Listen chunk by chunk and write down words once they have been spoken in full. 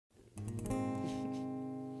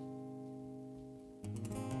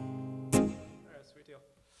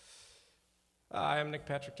I am Nick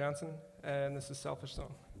Patrick Johnsen, and this is Selfish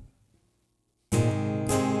Song.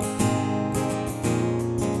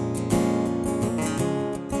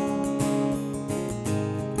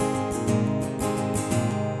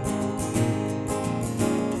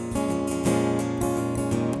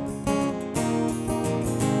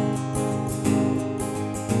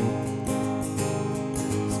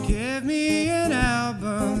 Give me an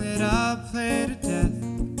album that I'll play to death.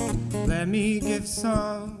 Let me give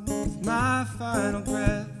songs with my final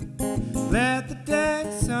breath. Let the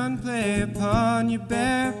dead sun play upon your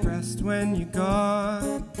bare breast when you're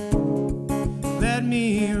gone. Let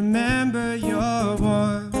me remember your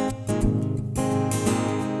warmth.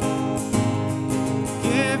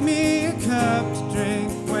 Give me a cup to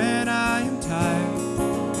drink when I am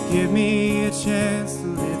tired. Give me a chance to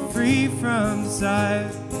live free from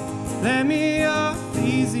desire. Let me off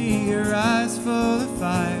easy, your eyes full of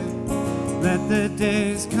fire. Let the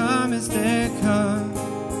days come as they come.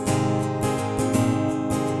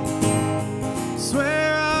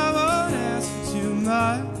 Swear I won't ask for too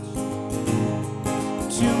much.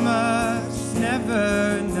 Too much is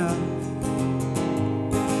never enough.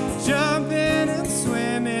 Jump in and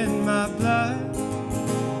swim in my blood.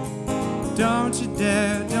 Don't you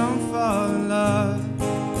dare, don't fall in love.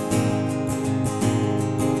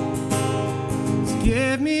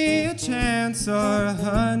 Give me a chance or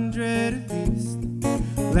 100 at least.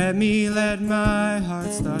 Let me let my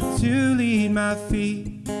heart start to lead my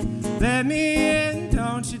feet. Let me in,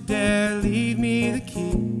 don't you dare leave me the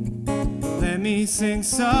key. Let me sing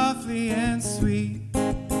softly and sweet.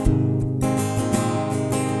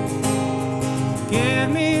 Give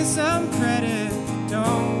me some credit,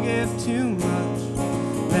 don't give too much.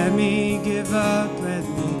 Let me give up, let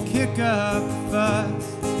me kick up a fuss.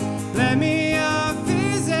 Let me off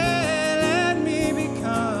easy, let me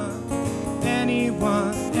become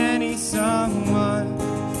anyone, any someone.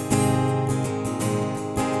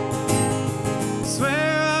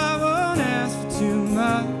 Swear I won't ask for too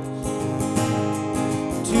much.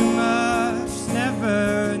 Too much is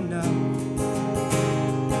never enough.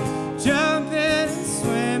 Jump in and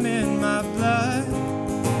swim in my blood.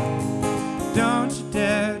 Don't you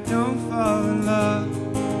dare, don't fall in love.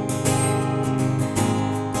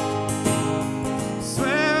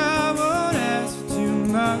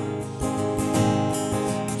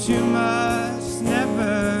 Too much is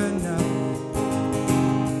never enough.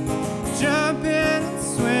 Jump in and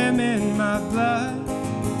swim in my blood.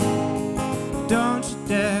 Don't you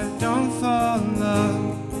dare, don't fall in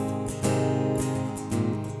love.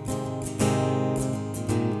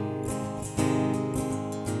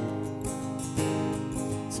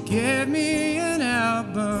 So give me an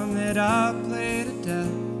album that I'll play to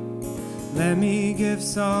death. Let me give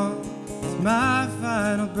songs with my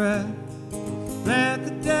final breath. Let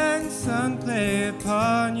the dang sun play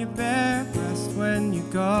upon your bare breast when you're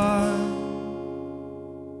gone.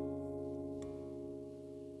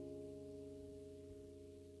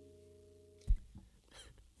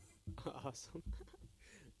 Awesome.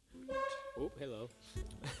 Oh, hello.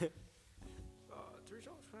 3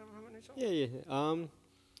 songs? How many songs? Yeah.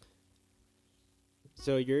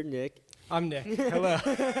 So you're Nick. I'm Nick. Hello.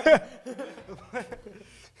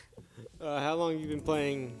 How long have you been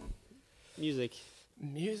playing music?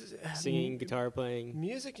 Music, Singing, guitar playing?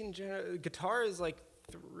 Music in general. Guitar is like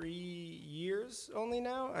 3 years only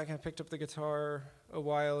now. I kind of picked up the guitar a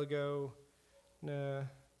while ago. A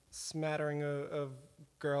smattering of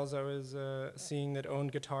girls I was seeing that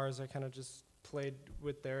owned guitars, I kind of just played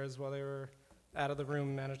with theirs while they were out of the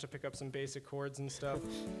room, managed to pick up some basic chords and stuff.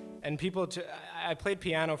 And people, I played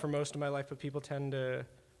piano for most of my life, but people tend to,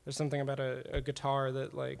 there's something about a guitar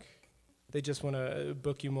that like, they just want to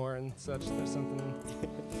book you more and such. There's something.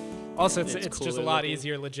 Also, it's just a lot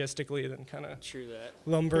easier logistically than kind of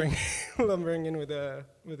lumbering in with a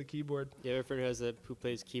keyboard. Yeah, I have a friend who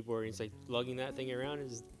plays keyboard, and he's like, lugging that thing around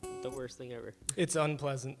is the worst thing ever. It's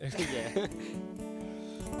unpleasant. Yeah.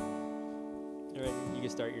 All right, you can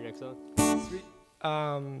start your next song. Sweet.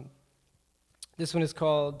 This one is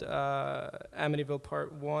called Amityville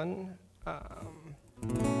Part 1.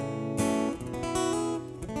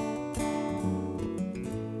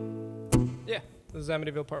 Yeah, this is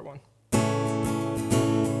Amityville Part 1.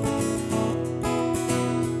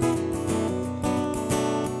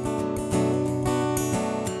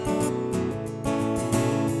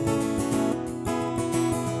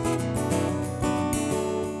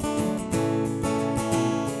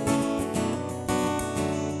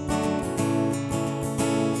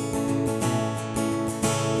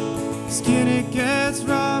 Skin, it gets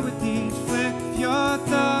raw with each flick of your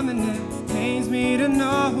thumb, and it pains me to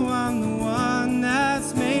know I'm the one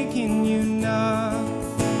that's making you numb.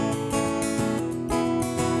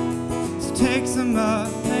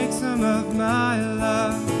 my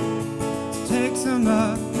love. So take some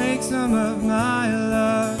up, make some of my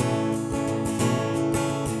love.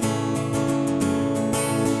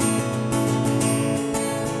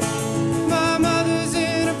 My mother's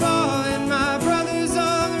in a ball and my brother's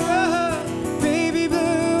on the run. Baby blue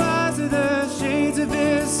eyes are the shades of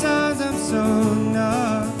his sons. I'm so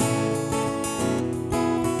numb.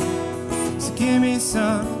 So give me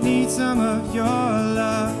some, need some of your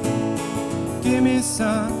love. Give me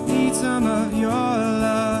some, need some of your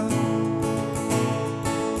love.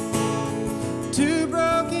 Two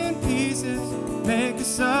broken pieces make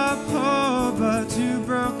us up whole, but two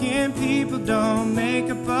broken people don't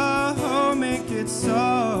make up a whole, make it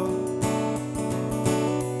so.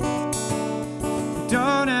 We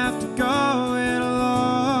don't have to go it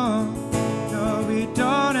alone. No, we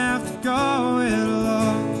don't have to go it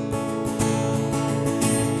alone.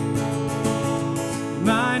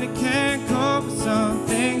 Mind it can't cope with some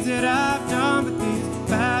things that I've done, but these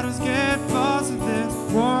battles get fought, so this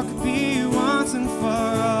war could be once and for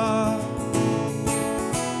all.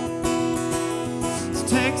 So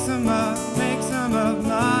take some up, make some of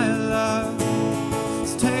my love.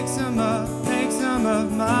 So take some up, make some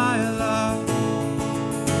of my love.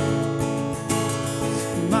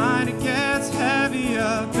 Mind it gets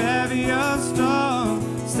heavier, heavier stone,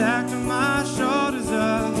 stacked on my shoulders,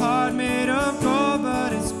 a heart made of gold,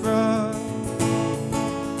 but it's broke.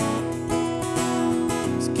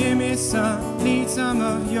 So give me some, need some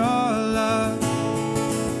of your love.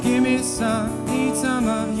 Give me some, need some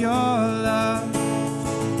of your love.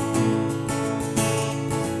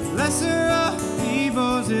 Lesser of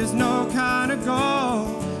evils is no kind of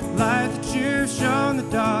goal. Light that you've shown, the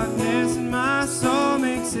darkness in my soul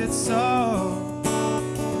makes it so.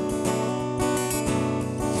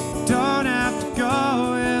 Don't have to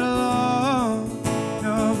go it alone.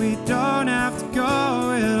 No, we don't have to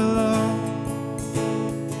go it alone.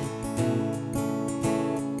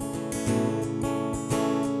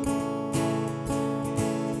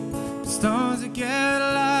 Stones that get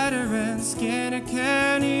lighter and skin that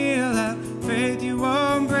can't heal. Have faith you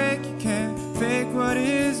won't break, you can't fake what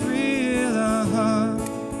is real.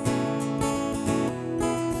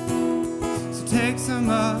 So take some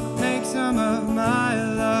up, make some of my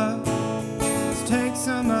love. So take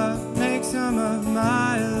some up, make some of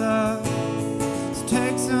my love. So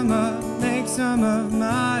take some up, make some of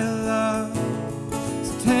my love.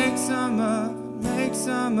 So take some up, make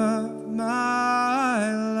some of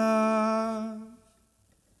my love.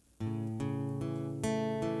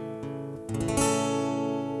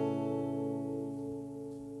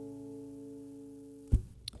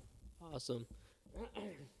 Awesome.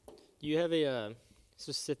 Do you have a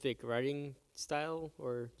specific writing style,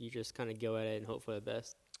 or do you just kind of go at it and hope for the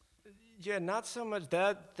best? Yeah, not so much.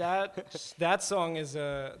 That song is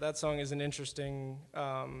an interesting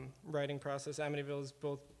writing process. Amityville is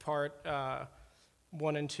both part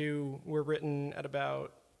 1 and 2 were written at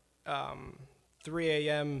about 3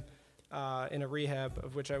 a.m. In a rehab,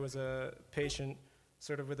 of which I was a patient,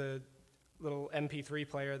 sort of with a little MP3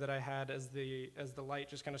 player that I had as the light,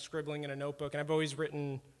 just kind of scribbling in a notebook. And I've always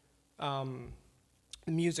written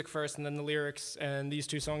music first and then the lyrics, and these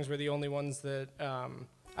 2 songs were the only ones that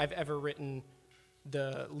I've ever written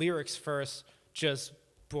the lyrics first, just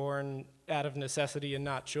born out of necessity and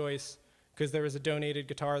not choice, because there was a donated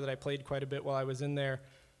guitar that I played quite a bit while I was in there.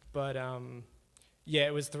 But yeah,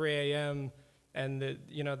 it was 3 a.m. and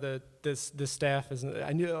the staff is,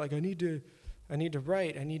 I need to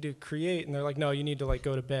write, I need to create, and they're like, no, you need to like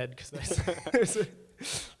go to bed, because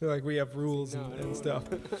they're like, we have rules and stuff.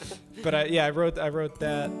 But I wrote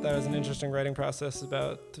that. That was an interesting writing process.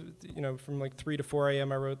 About from like 3 to 4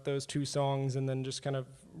 a.m. I wrote those 2 songs, and then just kind of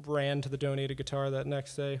ran to the donated guitar that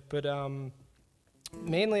next day. But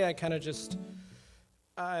mainly I kind of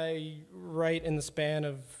I write in the span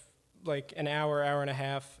of like an hour, hour and a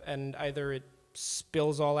half, and either it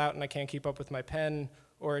spills all out and I can't keep up with my pen,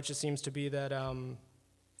 or it just seems to be that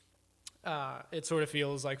it sort of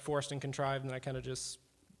feels like forced and contrived, and I kind of just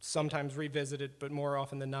sometimes revisit it, but more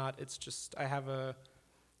often than not, it's just I have a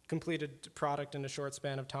completed product in a short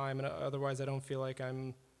span of time, and otherwise I don't feel like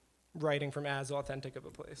I'm writing from as authentic of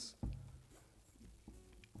a place.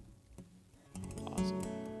 Awesome.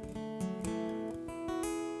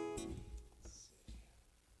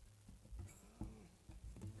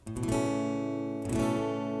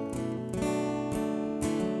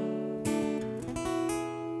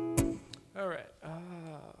 All right.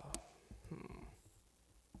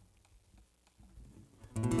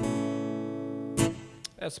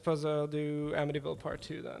 I suppose I'll do Amityville Part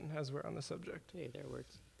 2 then, as we're on the subject. Hey, that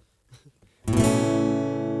works.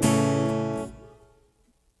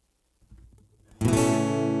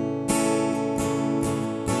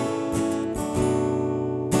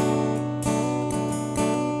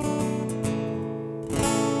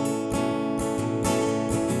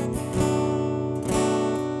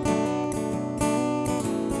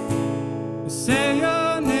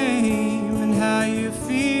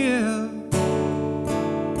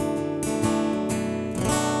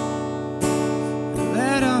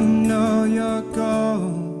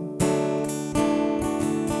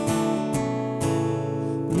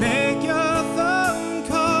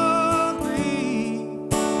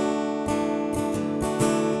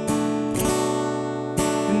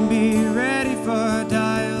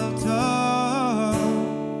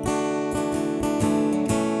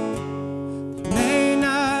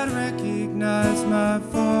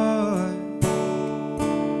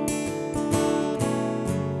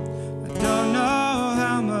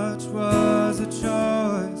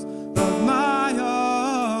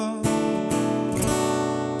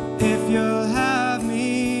 If you'll have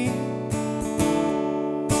me,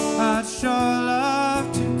 I'd sure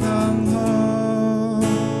love to come home.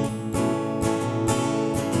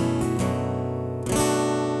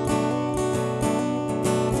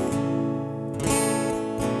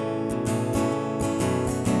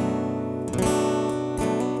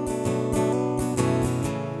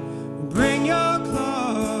 Bring your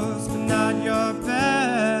clothes, but not your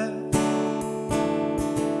bed.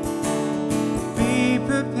 Be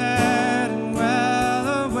prepared and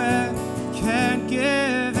well aware you can't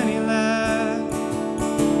give any less.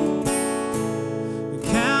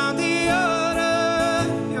 Count the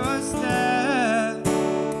order of your steps,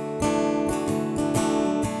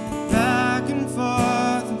 back and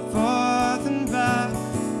forth and back,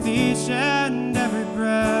 with each and every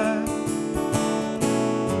breath.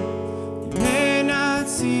 You may not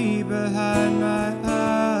see behind my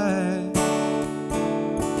eyes,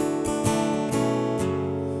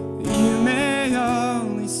 you may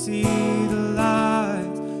only see the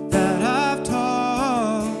lies that I've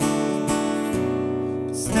told.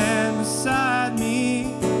 But stand beside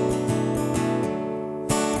me,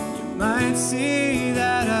 you might see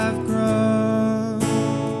that I've grown.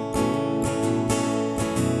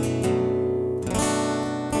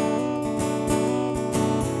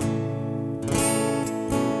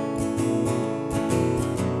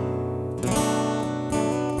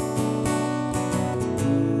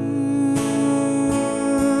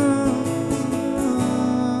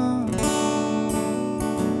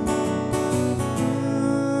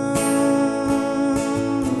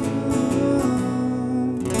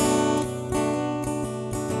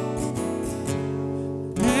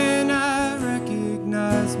 May not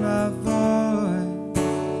recognize my voice,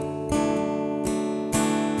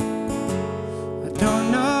 I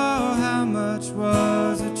don't know how much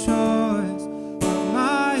was a choice of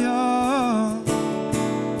my own.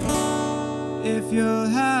 If you'll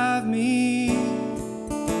have me,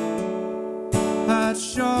 I'd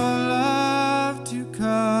sure love to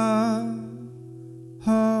come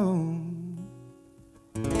home.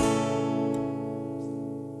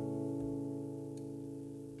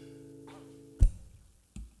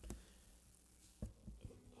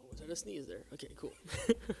 Was that a sneeze there? Okay, cool.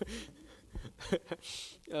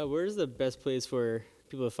 Where's the best place for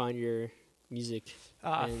people to find your music?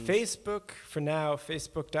 And- Facebook for now,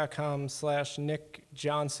 facebook.com/Nick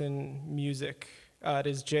Johnsen Music. It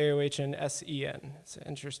is JOHNSEN. It's an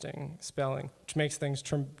interesting spelling, which makes things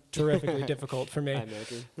terrifically difficult for me. I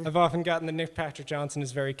imagine. I've often gotten the Nick Patrick Johnson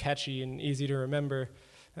is very catchy and easy to remember,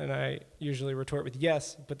 and I usually retort with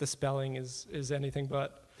yes, but the spelling is anything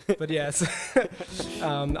but. But yes.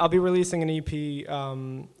 I'll be releasing an EP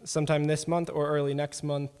sometime this month or early next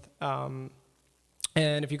month. And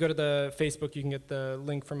if you go to the Facebook, you can get the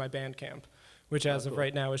link for my Bandcamp, which as of cool.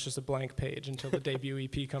 right now is just a blank page until the debut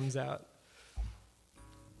EP comes out.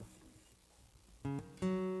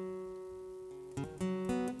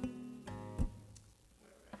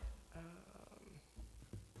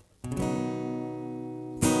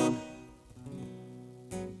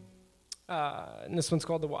 And this one's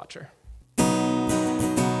called The Watcher.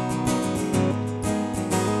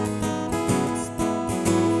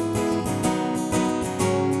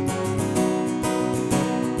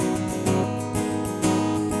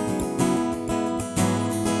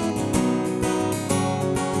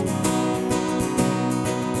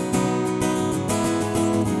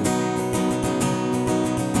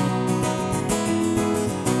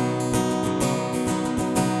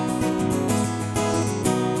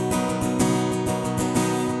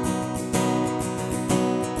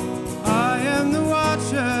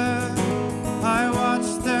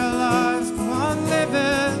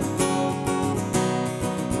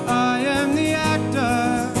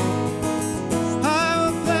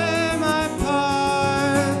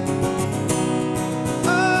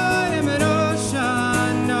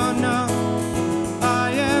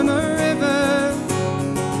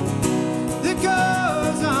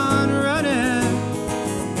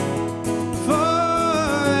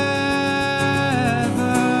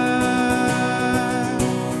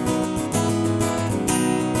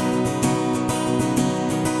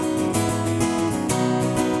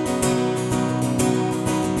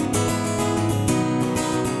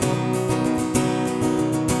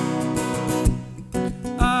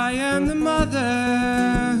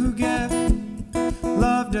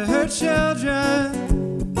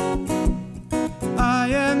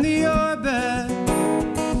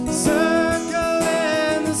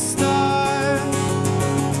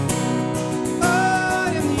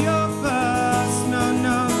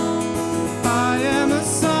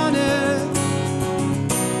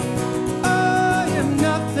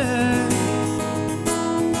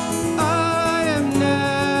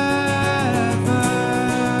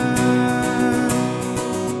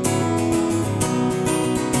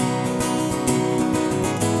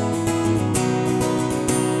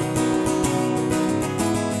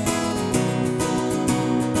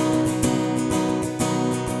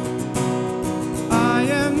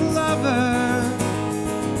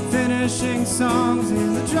 wishing songs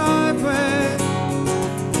in the driveway.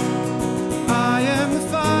 I am the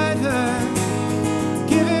fighter,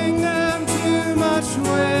 giving them too much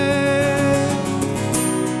weight.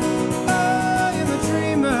 I am a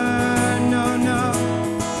dreamer, no, no,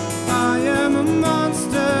 I am a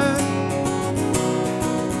monster,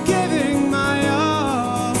 giving my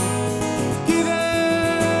all, giving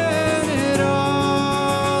it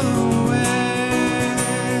all away.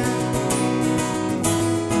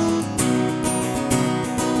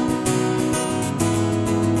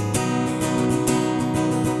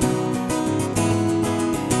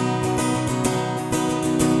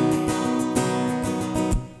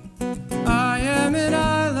 I am an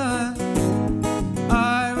island,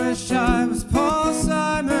 I wish I was Paul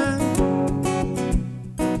Simon.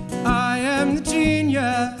 I am the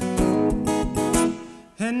genius,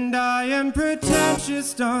 and I am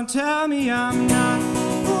pretentious, don't tell me I'm not.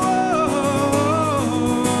 Whoa,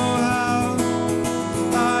 how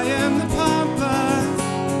I am the pompous,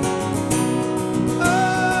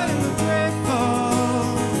 I am the grateful,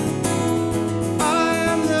 I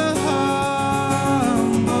am the humble.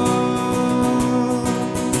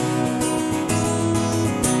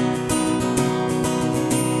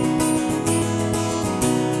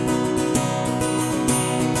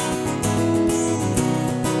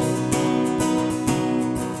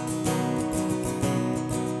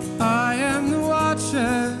 I am the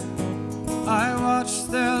watcher, I watch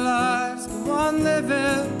their lives go on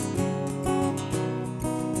living.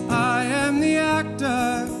 I am the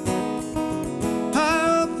actor,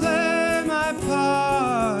 I will play my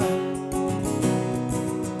part.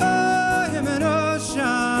 I am an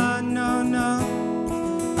ocean, no, no,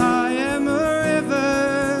 I am a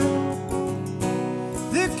river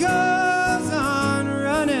that goes on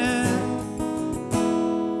running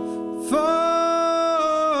forever.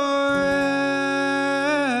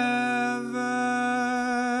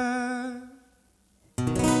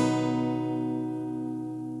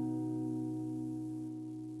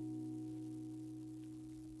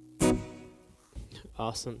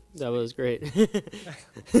 Awesome. That was great.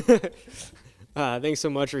 Thanks so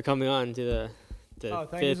much for coming on to the Oh,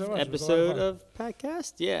 thank you fifth so much. It was a lot of episode of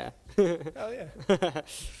Podcast. Yeah. Hell yeah.